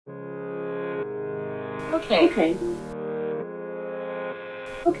Okay. Okay.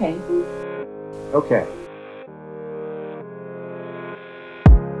 Okay. Okay.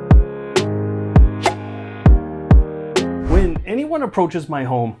 When anyone approaches my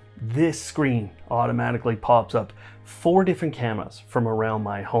home, this screen automatically pops up 4 different cameras from around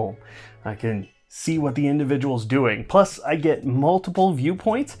my home. I can see what the individual's doing. Plus, I get multiple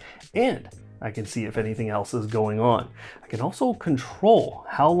viewpoints and I can see if anything else is going on. I can also control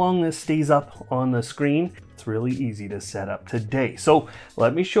how long this stays up on the screen. It's really easy to set up today. So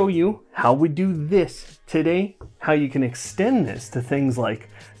let me show you how we do this today, how you can extend this to things like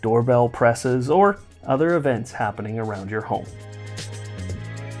doorbell presses or other events happening around your home.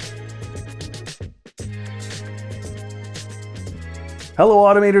 Hello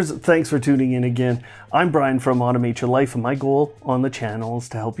automators, thanks for tuning in again. I'm Brian from Automate Your Life, and my goal on the channel is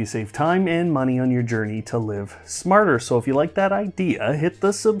to help you save time and money on your journey to live smarter. So if you like that idea, hit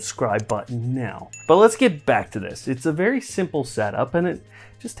the subscribe button now. But let's get back to this. It's a very simple setup and it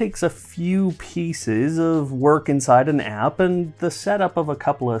just takes a few pieces of work inside an app and the setup of a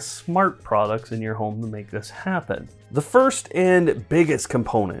couple of smart products in your home to make this happen. The first and biggest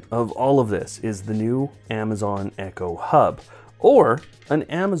component of all of this is the new Amazon Echo Hub, or an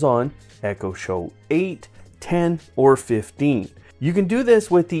Amazon Echo Show 8, 10, or 15. You can do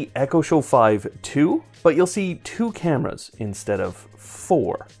this with the Echo Show 5 too, but you'll see 2 cameras instead of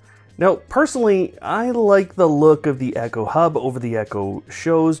 4. Now, personally, I like the look of the Echo Hub over the Echo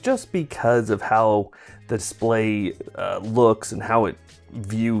Shows just because of how the display looks and how it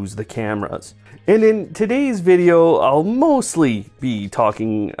views the cameras. And in today's video, I'll mostly be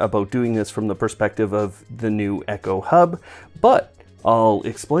talking about doing this from the perspective of the new Echo Hub, but I'll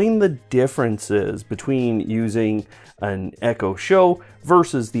explain the differences between using an Echo Show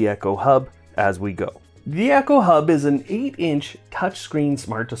versus the Echo Hub as we go. The Echo Hub is an 8-inch touchscreen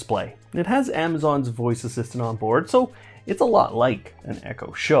smart display. It has Amazon's voice assistant on board, so it's a lot like an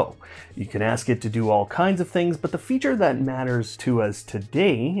Echo Show. You can ask it to do all kinds of things, but the feature that matters to us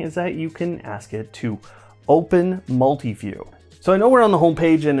today is that you can ask it to open multi-view. So I know we're on the home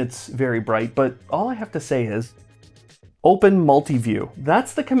page and it's very bright, but all I have to say is open multi-view.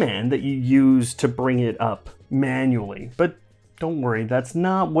 That's the command that you use to bring it up manually, but don't worry, that's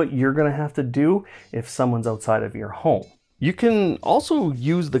not what you're gonna have to do if someone's outside of your home. You can also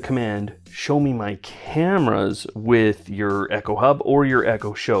use the command show me my cameras with your Echo Hub or your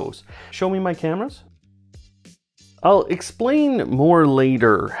Echo Shows. Show me my cameras? I'll explain more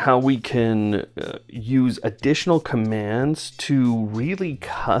later how we can use additional commands to really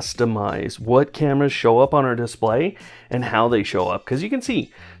customize what cameras show up on our display and how they show up, because you can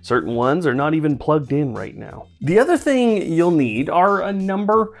see certain ones are not even plugged in right now. The other thing you'll need are a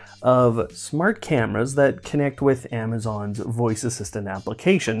number of smart cameras that connect with Amazon's voice assistant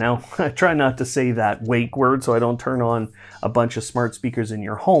application. Now, I try not to say that wake word so I don't turn on a bunch of smart speakers in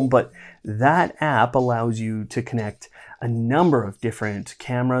your home, but that app allows you to connect a number of different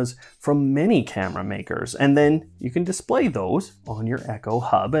cameras from many camera makers, and then you can display those on your Echo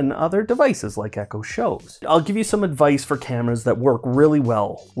Hub and other devices like Echo Shows. I'll give you some advice for cameras that work really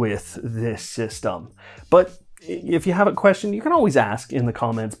well with this system, but if you have a question, you can always ask in the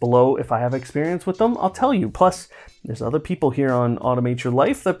comments below. If I have experience with them, I'll tell you. Plus, there's other people here on Automate Your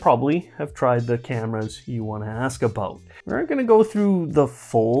Life that probably have tried the cameras you want to ask about. We're going to go through the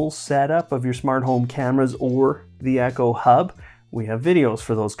full setup of your smart home cameras or the Echo Hub. We have videos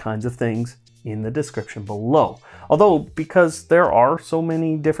for those kinds of things in the description below. Although, because there are so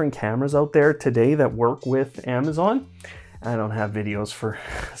many different cameras out there today that work with Amazon, I don't have videos for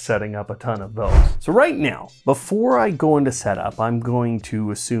setting up a ton of those. So right now, before I go into setup, I'm going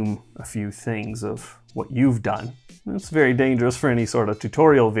to assume a few things of what you've done. It's very dangerous for any sort of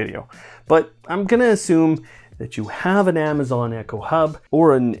tutorial video, but I'm gonna assume that you have an Amazon Echo Hub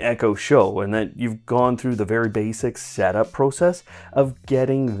or an Echo Show and that you've gone through the very basic setup process of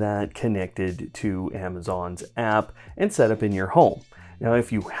getting that connected to Amazon's app and set up in your home. Now,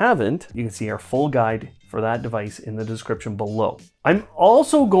 if you haven't, you can see our full guide for that device in the description below. I'm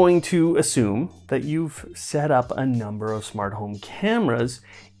also going to assume that you've set up a number of smart home cameras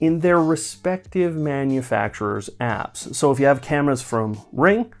in their respective manufacturer's apps. So if you have cameras from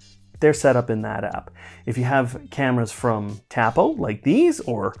Ring, they're set up in that app. If you have cameras from Tapo, like these,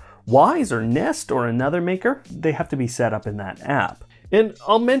 or Wise or Nest or another maker, they have to be set up in that app. And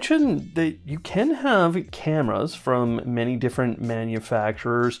I'll mention that you can have cameras from many different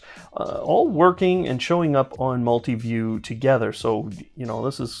manufacturers all working and showing up on multi-view together. So, you know,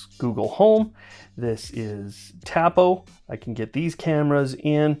 this is Google Home, this is Tapo. I can get these cameras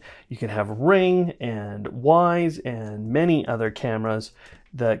in. You can have Ring and Wise and many other cameras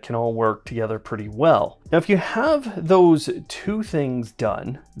that can all work together pretty well. Now, if you have those two things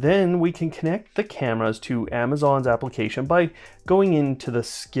done, then we can connect the cameras to Amazon's application by going into the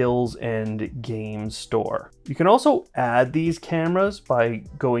Skills and Games store. You can also add these cameras by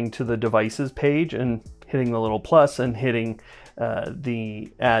going to the Devices page and hitting the little plus and hitting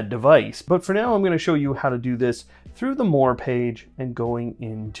the Add Device. But for now, I'm going to show you how to do this through the More page and going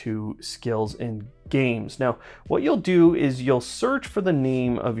into Skills and Games. Now, what you'll do is you'll search for the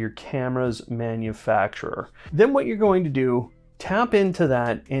name of your camera's manufacturer. Then what you're going to do, tap into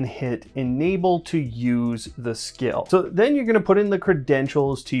that and hit Enable to use the skill. So then you're going to put in the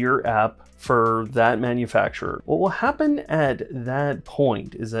credentials to your app for that manufacturer. What will happen at that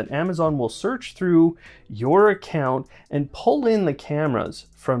point is that Amazon will search through your account and pull in the cameras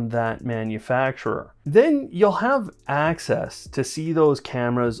from that manufacturer. Then you'll have access to see those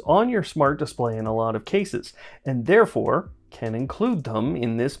cameras on your smart display in a lot of cases, and therefore can include them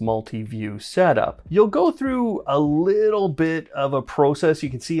in this multi-view setup. You'll go through a little bit of a process. You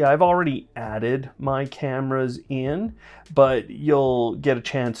can see I've already added my cameras in, but you'll get a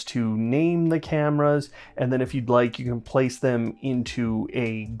chance to name the cameras, and then if you'd like, you can place them into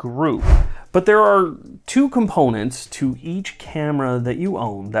a group. But there are two components to each camera that you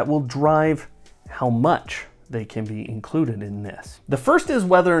own that will drive how much they can be included in this. The first is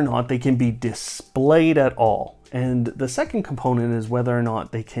whether or not they can be displayed at all. And the second component is whether or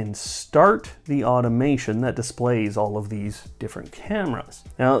not they can start the automation that displays all of these different cameras.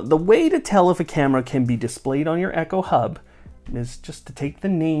 Now, the way to tell if a camera can be displayed on your Echo Hub is just to take the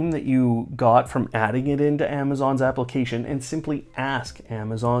name that you got from adding it into Amazon's application and simply ask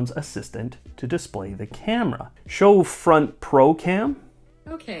Amazon's assistant to display the camera. Show front Pro Cam.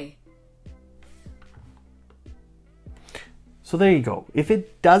 Okay. So there you go. If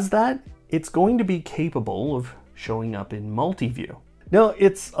it does that, it's going to be capable of showing up in multi-view. Now,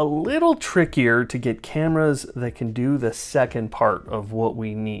 it's a little trickier to get cameras that can do the second part of what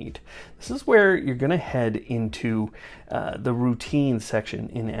we need. This is where you're going to head into the routines section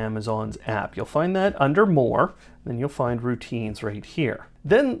in Amazon's app. You'll find that under More, then you'll find routines right here.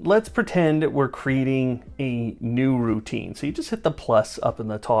 Then let's pretend we're creating a new routine. So you just hit the plus up in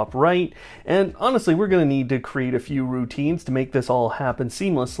the top right. And honestly, we're going to need to create a few routines to make this all happen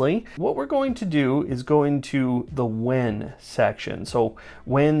seamlessly. What we're going to do is go into the when section. So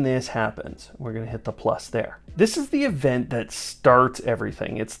when this happens, we're going to hit the plus there. This is the event that starts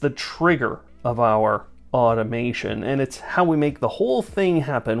everything. It's the trigger of our automation, and it's how we make the whole thing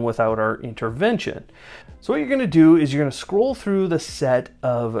happen without our intervention. So what you're going to do is you're going to scroll through the set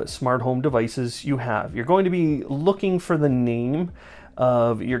of smart home devices you have. You're going to be looking for the name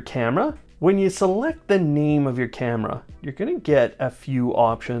of your camera. When you select the name of your camera, you're going to get a few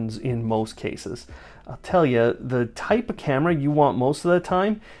options in most cases. I'll tell you, the type of camera you want most of the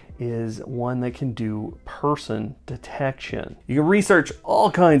time is one that can do person detection. You can research all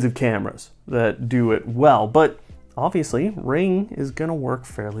kinds of cameras that do it well, but obviously Ring is going to work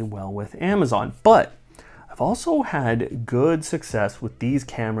fairly well with Amazon. But I've also had good success with these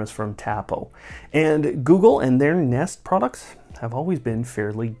cameras from Tapo, and Google and their Nest products have always been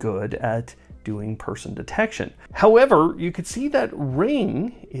fairly good at doing person detection. However, you could see that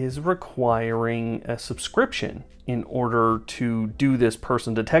Ring is requiring a subscription in order to do this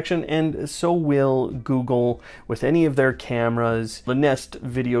person detection, and so will Google with any of their cameras. The Nest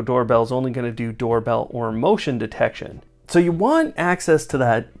video doorbell is only going to do doorbell or motion detection. So you want access to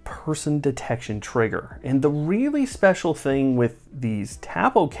that person detection trigger. And the really special thing with these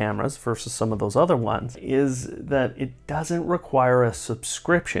Tapo cameras versus some of those other ones is that it doesn't require a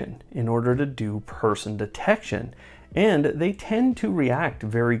subscription in order to do person detection. And they tend to react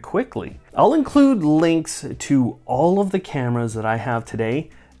very quickly. I'll include links to all of the cameras that I have today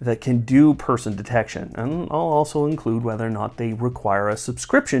that can do person detection. And I'll also include whether or not they require a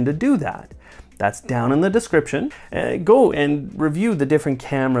subscription to do that. That's down in the description. Go and review the different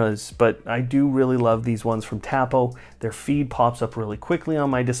cameras, but I do really love these ones from Tapo. Their feed pops up really quickly on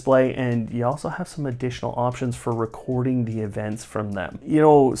my display, and you also have some additional options for recording the events from them. You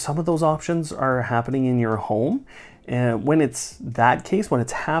know, some of those options are happening in your home, and when it's that case, when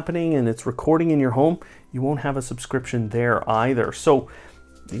it's happening and it's recording in your home, you won't have a subscription there either. So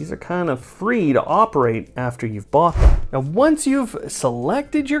these are kind of free to operate after you've bought them. Now, once you've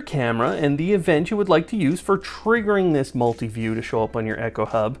selected your camera and the event you would like to use for triggering this multi-view to show up on your Echo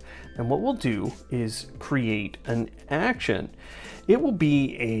Hub, then what we'll do is create an action. It will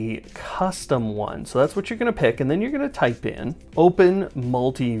be a custom one. So that's what you're going to pick, and then you're going to type in Open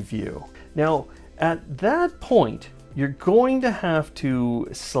Multi-View. Now, at that point, you're going to have to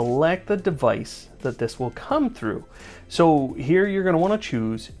select the device that this will come through. So here you're going to want to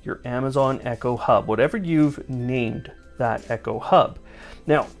choose your Amazon Echo Hub, whatever you've named that Echo Hub.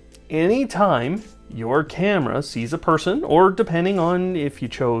 Now, anytime your camera sees a person, or depending on if you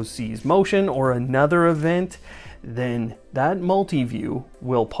chose sees motion or another event, then that multi-view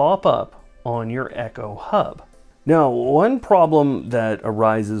will pop up on your Echo Hub. Now, one problem that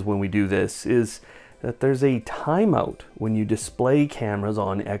arises when we do this is that there's a timeout when you display cameras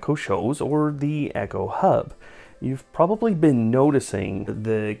on Echo Shows or the Echo Hub. You've probably been noticing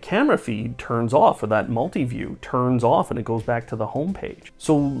the camera feed turns off, or that multi-view turns off and it goes back to the home page.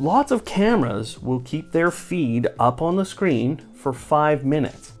 So lots of cameras will keep their feed up on the screen for 5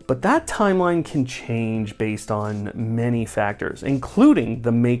 minutes. But that timeline can change based on many factors, including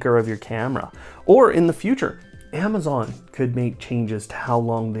the maker of your camera. Or in the future, Amazon could make changes to how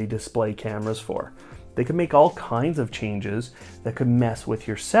long they display cameras for. They could make all kinds of changes that could mess with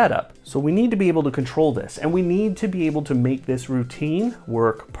your setup. So we need to be able to control this, and we need to be able to make this routine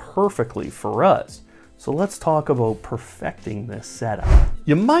work perfectly for us. So let's talk about perfecting this setup.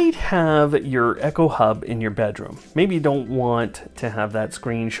 You might have your Echo Hub in your bedroom. Maybe you don't want to have that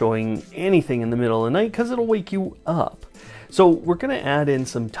screen showing anything in the middle of the night because it'll wake you up. So we're going to add in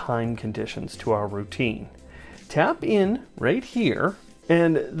some time conditions to our routine. Tap in right here.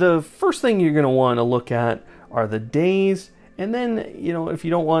 And the first thing you're going to want to look at are the days. And then, if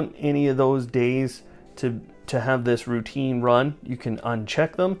you don't want any of those days to have this routine run, you can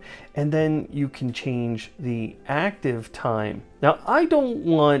uncheck them. And then you can change the active time. Now, I don't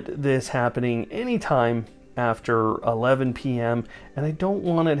want this happening anytime after 11 p.m. And I don't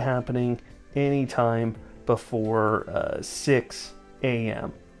want it happening anytime before 6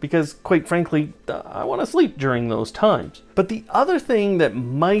 a.m. because quite frankly, I want to sleep during those times. But the other thing that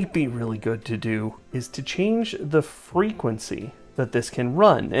might be really good to do is to change the frequency that this can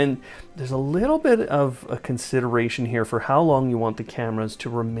run. And there's a little bit of a consideration here for how long you want the cameras to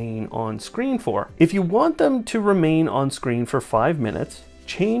remain on screen for. If you want them to remain on screen for 5 minutes,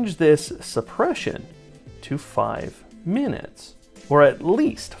 change this suppression to 5 minutes. Or at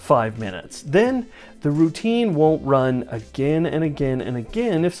least 5 minutes. Then the routine won't run again and again and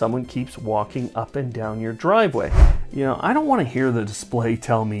again if someone keeps walking up and down your driveway. I don't want to hear the display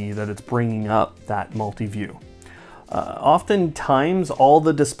tell me that it's bringing up that multi-view. Oftentimes all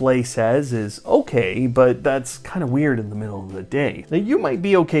the display says is okay, but that's kind of weird in the middle of the day. Now you might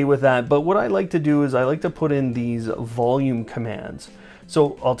be okay with that, but what I like to do is I like to put in these volume commands.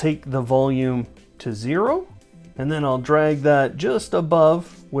 So I'll take the volume to 0, and then I'll drag that just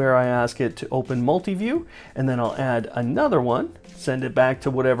above where I ask it to open multi-view, and then I'll add another one, send it back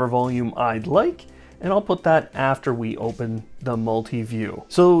to whatever volume I'd like, and I'll put that after we open the multi-view.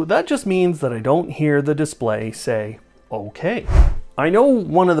 So that just means that I don't hear the display say, okay. I know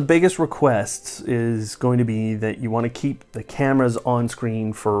one of the biggest requests is going to be that you want to keep the cameras on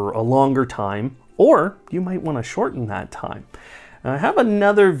screen for a longer time, or you might want to shorten that time. I have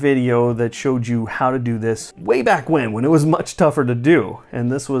another video that showed you how to do this way back when it was much tougher to do,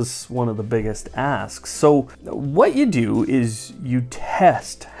 and this was one of the biggest asks. So what you do is you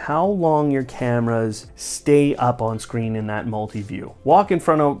test how long your cameras stay up on screen in that multi-view. Walk in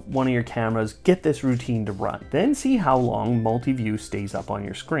front of one of your cameras, get this routine to run, then see how long multi-view stays up on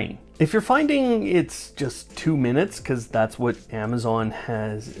your screen. If you're finding it's just 2 minutes, because that's what Amazon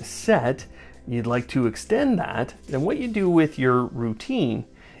has set, you'd like to extend that, then what you do with your routine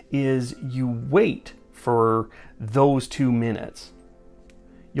is you wait for those 2 minutes.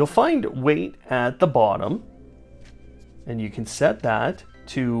 You'll find wait at the bottom, and you can set that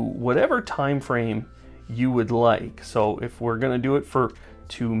to whatever time frame you would like. So if we're going to do it for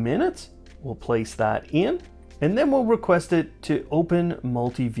 2 minutes, we'll place that in, and then we'll request it to open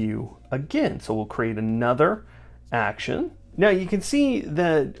multi-view again. So we'll create another action. Now you can see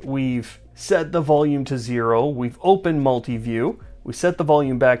that we've set the volume to 0, we've opened multi-view, we set the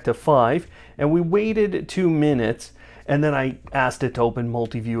volume back to 5, and we waited 2 minutes, and then I asked it to open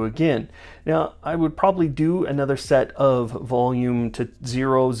multi-view again. Now I would probably do another set of volume to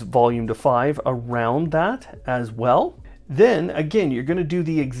 0's volume to 5 around that as well. Then again, you're going to do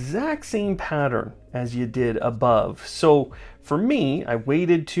the exact same pattern as you did above. So for me, I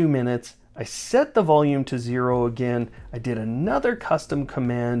waited 2 minutes, I set the volume to 0 again, I did another custom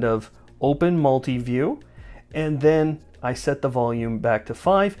command of open multi-view, and then I set the volume back to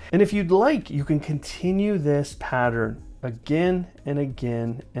 5. And if you'd like, you can continue this pattern again and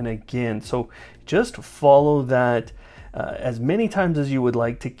again and again. So just follow that as many times as you would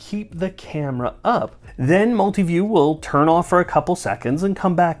like to keep the camera up. Then multi-view will turn off for a couple seconds and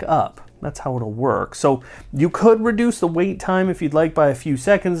come back up. that's how it'll work. So you could reduce the wait time if you'd like by a few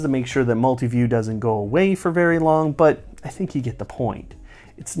seconds to make sure that multi-view doesn't go away for very long, but I think you get the point.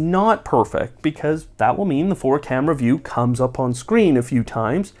 It's not perfect because that will mean the 4-camera view comes up on screen a few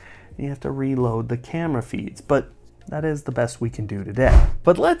times and you have to reload the camera feeds, but that is the best we can do today.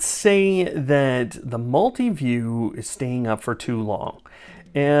 But let's say that the multi-view is staying up for too long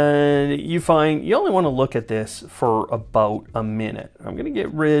and you find you only want to look at this for about a minute. I'm going to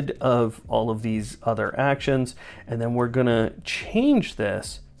get rid of all of these other actions and then we're going to change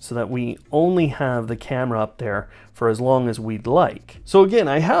this so that we only have the camera up there for as long as we'd like. So again,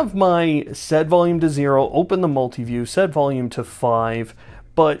 I have my set volume to 0, open the multi-view, set volume to 5,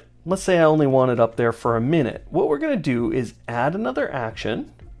 but let's say I only want it up there for a minute. What we're gonna do is add another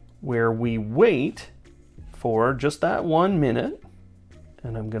action where we wait for just that 1 minute,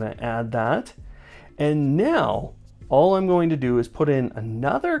 and I'm gonna add that. And now, all I'm going to do is put in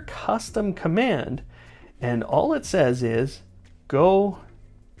another custom command, and all it says is, go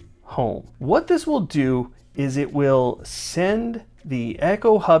home. What this will do is it will send the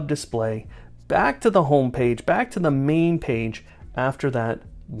Echo Hub display back to the home page, back to the main page after that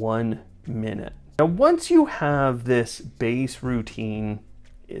 1 minute. Now, once you have this base routine,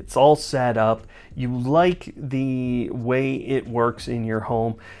 it's all set up, you like the way it works in your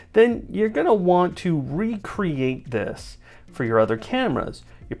home, then you're gonna want to recreate this for your other cameras.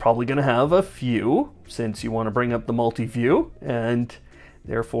 You're probably gonna have a few since you wanna bring up the multi-view, and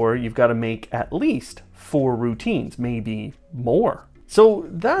therefore, you've got to make at least 4 routines, maybe more. So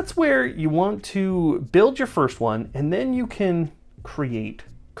that's where you want to build your first one, and then you can create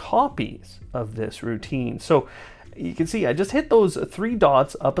copies of this routine. So you can see I just hit those 3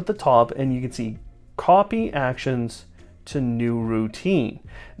 dots up at the top, and you can see copy actions to new routine.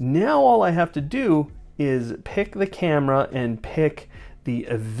 Now all I have to do is pick the camera and pick the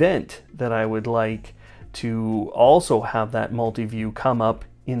event that I would like to also have that multi-view come up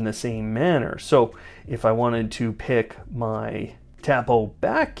in the same manner. So if I wanted to pick my Tapo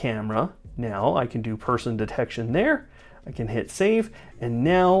back camera, now I can do person detection there. I can hit save, and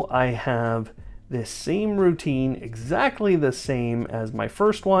now I have this same routine, exactly the same as my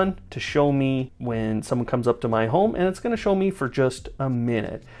first one, to show me when someone comes up to my home, and it's going to show me for just a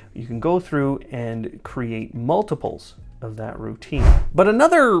minute. You can go through and create multiples of that routine. But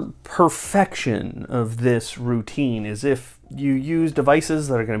another perfection of this routine is if you use devices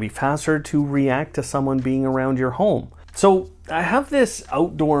that are going to be faster to react to someone being around your home. So I have this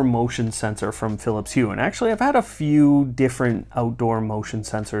outdoor motion sensor from Philips Hue, and actually I've had a few different outdoor motion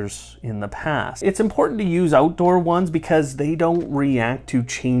sensors in the past. It's important to use outdoor ones because they don't react to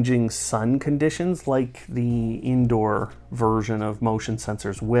changing sun conditions like the indoor version of motion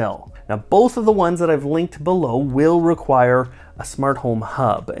sensors will. Now, both of the ones that I've linked below will require a smart home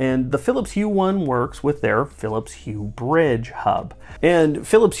hub, and the Philips Hue one works with their Philips Hue Bridge hub. And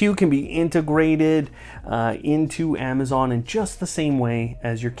Philips Hue can be integrated into Amazon in just the same way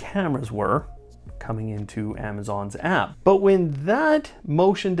as your cameras were coming into Amazon's app. But when that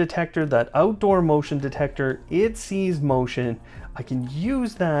motion detector, that outdoor motion detector, it sees motion, I can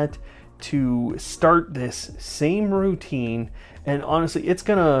use that to start this same routine, and honestly it's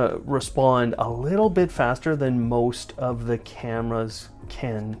gonna respond a little bit faster than most of the cameras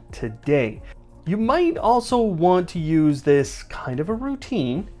can today. You might also want to use this kind of a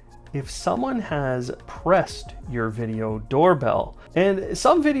routine if someone has pressed your video doorbell. And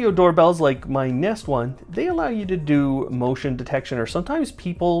some video doorbells, like my Nest one, they allow you to do motion detection or sometimes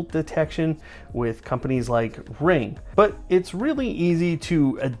people detection with companies like Ring. But it's really easy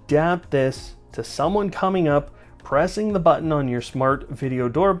to adapt this to someone coming up, pressing the button on your smart video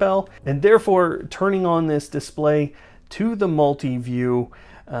doorbell, and therefore turning on this display to the multi-view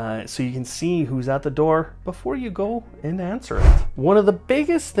so you can see who's at the door before you go and answer it. One of the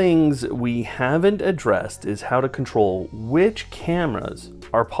biggest things we haven't addressed is how to control which cameras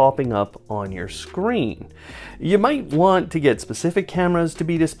are popping up on your screen. You might want to get specific cameras to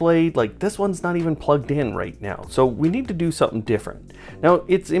be displayed, like this one's not even plugged in right now, so we need to do something different. Now,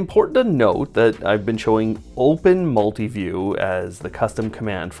 it's important to note that I've been showing open multi-view as the custom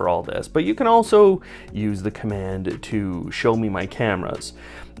command for all this, but you can also use the command to show me my cameras.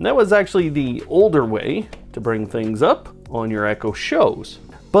 And that was actually the older way to bring things up on your Echo Shows.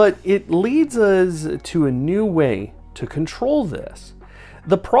 But it leads us to a new way to control this.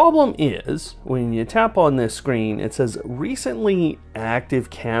 The problem is, when you tap on this screen, it says recently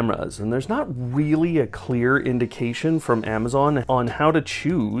active cameras, and there's not really a clear indication from Amazon on how to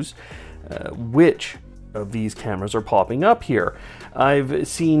choose which of these cameras are popping up here. I've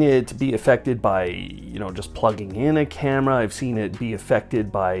seen it be affected by, just plugging in a camera. I've seen it be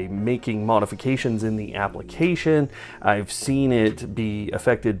affected by making modifications in the application. I've seen it be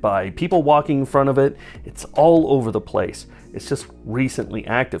affected by people walking in front of it. It's all over the place. It's just recently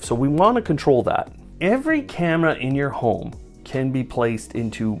active. So we want to control that. Every camera in your home can be placed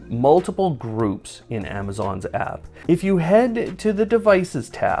into multiple groups in Amazon's app. If you head to the Devices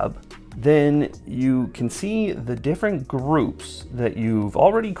tab, then you can see the different groups that you've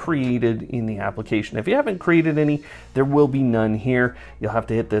already created in the application. If you haven't created any, there will be none here. You'll have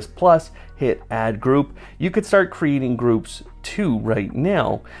to hit this plus, hit add group. You could start creating groups too right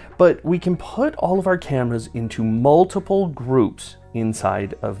now, but we can put all of our cameras into multiple groups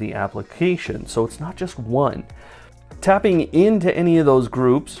inside of the application. So it's not just one. Tapping into any of those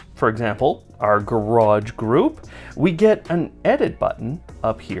groups, for example, our garage group, we get an edit button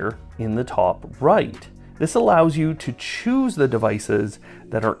up here in the top right. This allows you to choose the devices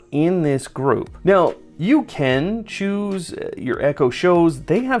that are in this group. Now, you can choose your Echo Shows.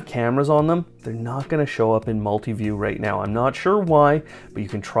 They have cameras on them. They're not going to show up in multi-view right now. I'm not sure why, but you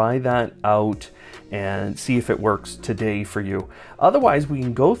can try that out and see if it works today for you. Otherwise, we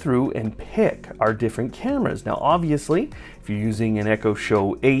can go through and pick our different cameras. Now, obviously, if you're using an Echo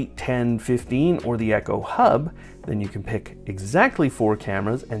Show 8, 10, 15, or the Echo Hub, then you can pick exactly 4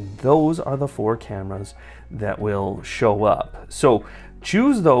 cameras, and those are the 4 cameras that will show up. So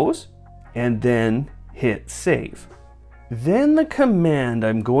choose those and then hit save. Then the command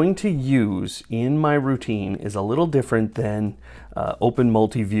I'm going to use in my routine is a little different than open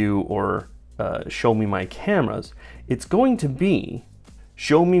multi-view or show me my cameras. It's going to be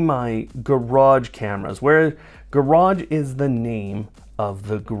show me my garage cameras, where garage is the name of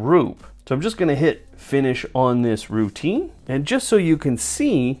the group. So I'm just going to hit finish on this routine, and just so you can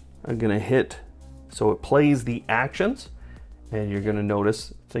see, I'm going to hit so it plays the actions, and you're going to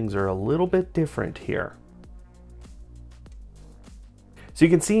notice things are a little bit different here. So you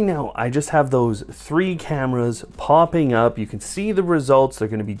can see now I just have those 3 cameras popping up. You can see the results. They're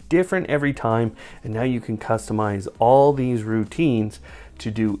going to be different every time. And now you can customize all these routines to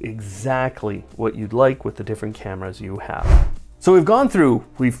do exactly what you'd like with the different cameras you have. So we've gone through,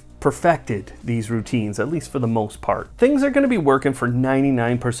 we've perfected these routines, at least for the most part. Things are going to be working for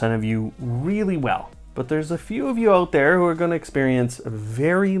 99% of you really well. But there's a few of you out there who are going to experience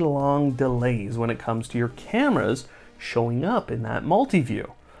very long delays when it comes to your cameras showing up in that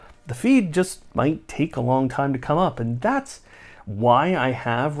multi-view. The feed just might take a long time to come up, and that's why I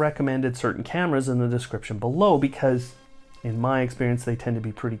have recommended certain cameras in the description below, because in my experience they tend to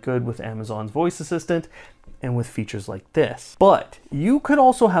be pretty good with Amazon's voice assistant and with features like this. But you could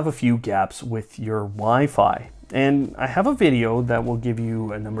also have a few gaps with your Wi-Fi, and I have a video that will give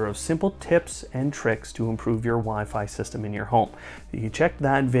you a number of simple tips and tricks to improve your Wi-Fi system in your home. You can check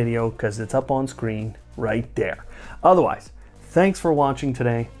that video because it's up on screen right there. Otherwise, thanks for watching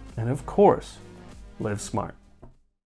today, and of course, live smart.